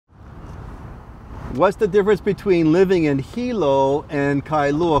What's the difference between living in Hilo and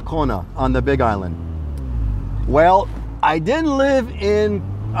Kailua Kona on the Big Island? Well, I did not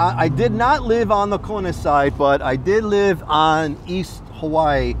live on the Kona side, but I did live on East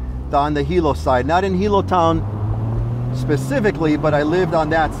Hawaii, on the Hilo side. Not in Hilo town specifically, but I lived on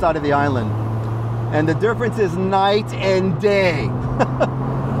that side of the island. And the difference is night and day.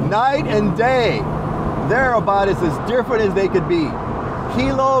 Night and day. They're about as different as they could be.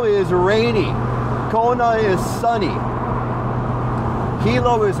 Hilo is rainy. Kona is sunny.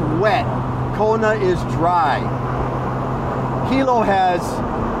 Hilo is wet. Kona is dry. Hilo has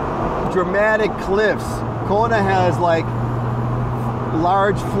dramatic cliffs. Kona has like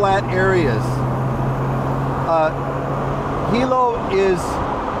large flat areas. Hilo is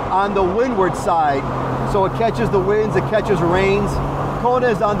on the windward side, so it catches the winds, it catches rains. Kona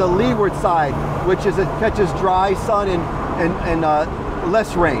is on the leeward side, which is it catches dry sun and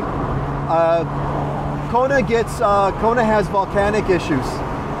less rain. Kona has volcanic issues.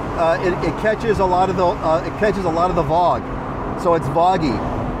 It catches a lot of the fog, so it's foggy.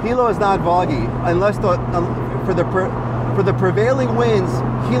 Hilo is not foggy unless for the prevailing winds.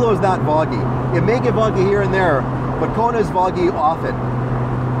 Hilo is not foggy. It may get foggy here and there, but Kona is foggy often.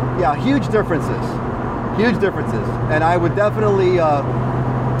 Yeah, huge differences. Huge differences. And I would definitely,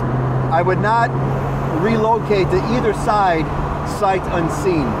 I would not relocate to either side sight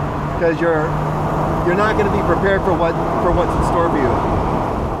unseen, because you're not going to be prepared for what's in store for you.